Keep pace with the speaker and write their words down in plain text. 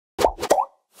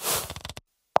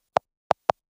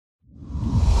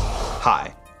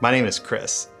Hi, my name is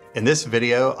Chris. In this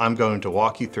video, I'm going to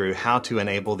walk you through how to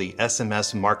enable the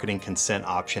SMS marketing consent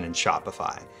option in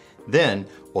Shopify. Then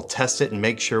we'll test it and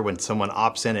make sure when someone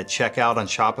opts in at checkout on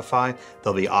Shopify,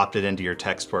 they'll be opted into your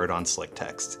text word on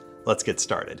SlickText. Let's get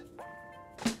started.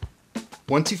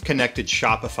 Once you've connected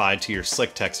Shopify to your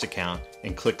SlickText account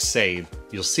and click Save,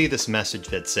 you'll see this message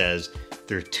that says,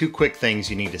 there are two quick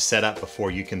things you need to set up before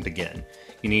you can begin.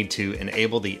 You need to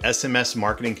enable the SMS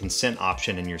marketing consent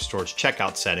option in your store's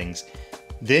checkout settings.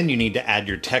 Then you need to add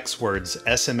your text words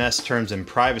SMS terms and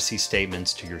privacy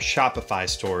statements to your Shopify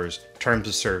store's terms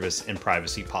of service and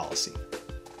privacy policy.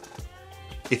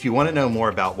 If you want to know more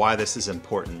about why this is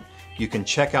important, you can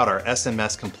check out our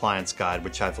SMS compliance guide,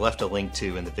 which I've left a link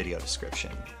to in the video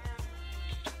description.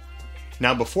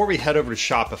 Now, before we head over to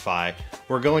Shopify,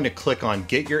 we're going to click on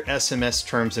Get Your SMS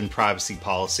Terms and Privacy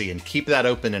Policy and keep that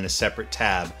open in a separate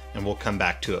tab, and we'll come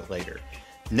back to it later.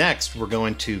 Next, we're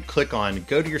going to click on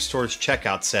Go to your store's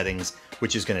checkout settings,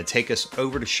 which is going to take us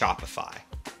over to Shopify.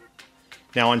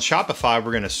 Now on Shopify,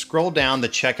 we're going to scroll down the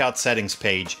checkout settings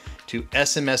page to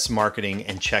SMS marketing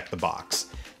and check the box.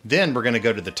 Then we're going to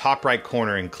go to the top right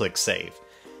corner and click Save.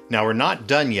 Now we're not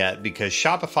done yet because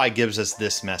Shopify gives us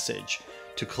this message.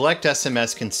 To collect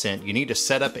SMS consent, you need to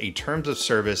set up a terms of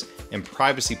service and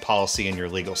privacy policy in your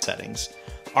legal settings.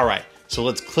 All right, so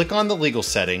let's click on the legal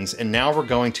settings, and now we're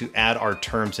going to add our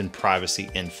terms and privacy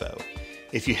info.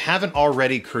 If you haven't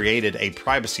already created a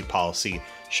privacy policy,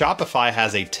 Shopify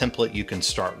has a template you can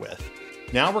start with.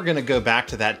 Now we're going to go back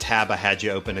to that tab I had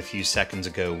you open a few seconds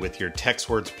ago with your text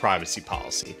words privacy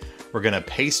policy. We're going to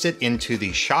paste it into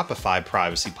the Shopify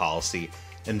privacy policy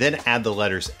and then add the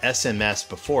letters SMS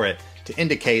before it to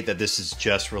indicate that this is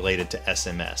just related to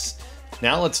SMS.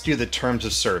 Now let's do the terms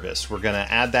of service. We're going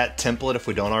to add that template if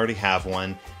we don't already have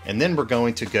one, and then we're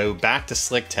going to go back to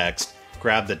SlickText,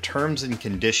 grab the terms and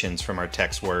conditions from our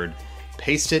text word,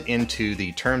 paste it into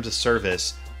the terms of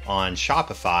service on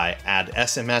Shopify, add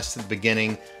SMS to the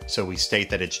beginning so we state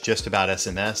that it's just about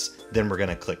SMS, then we're going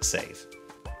to click Save.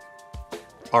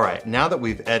 All right, now that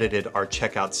we've edited our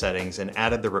checkout settings and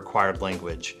added the required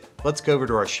language, let's go over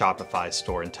to our Shopify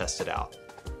store and test it out.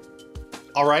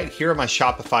 All right, here at my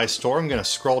Shopify store, I'm going to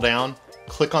scroll down,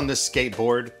 click on this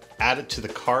skateboard, add it to the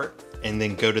cart, and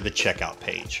then go to the checkout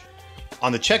page.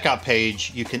 On the checkout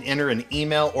page, you can enter an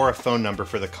email or a phone number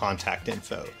for the contact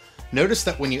info. Notice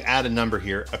that when you add a number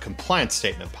here, a compliance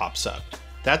statement pops up.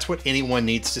 That's what anyone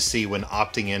needs to see when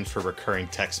opting in for recurring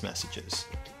text messages.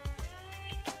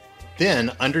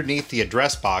 Then, underneath the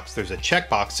address box, there's a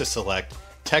checkbox to select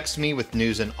Text Me with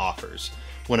News and Offers.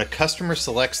 When a customer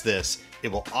selects this,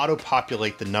 it will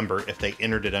auto-populate the number if they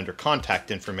entered it under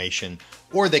contact information,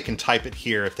 or they can type it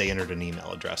here if they entered an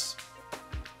email address.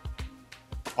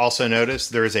 Also notice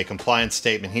there is a compliance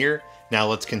statement here. Now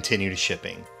let's continue to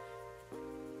shipping.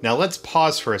 Now let's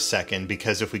pause for a second,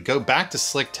 because if we go back to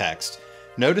SlickText,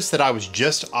 notice that I was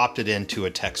just opted into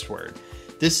a text word.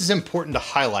 This is important to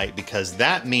highlight because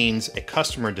that means a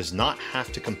customer does not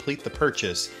have to complete the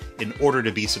purchase in order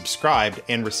to be subscribed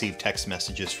and receive text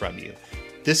messages from you.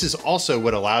 This is also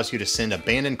what allows you to send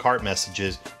abandoned cart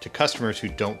messages to customers who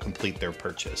don't complete their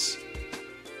purchase.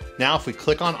 Now if we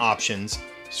click on Options,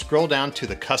 scroll down to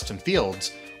the custom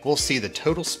fields, we'll see the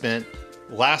total spent,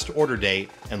 last order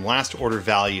date, and last order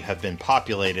value have been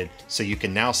populated, so you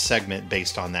can now segment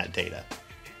based on that data.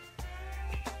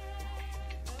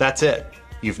 That's it.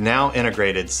 You've now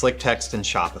integrated SlickText and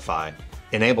Shopify,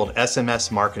 enabled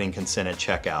SMS marketing consent at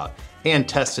checkout, and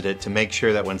tested it to make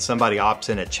sure that when somebody opts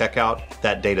in at checkout,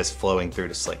 that data is flowing through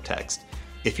to SlickText.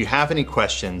 If you have any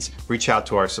questions, reach out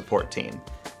to our support team.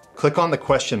 Click on the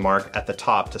question mark at the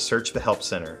top to search the Help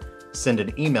Center. Send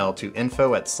an email to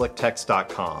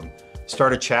info@slicktext.com.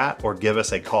 Start a chat or give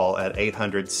us a call at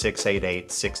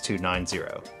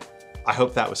 800-688-6290. I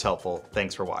hope that was helpful.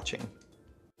 Thanks for watching.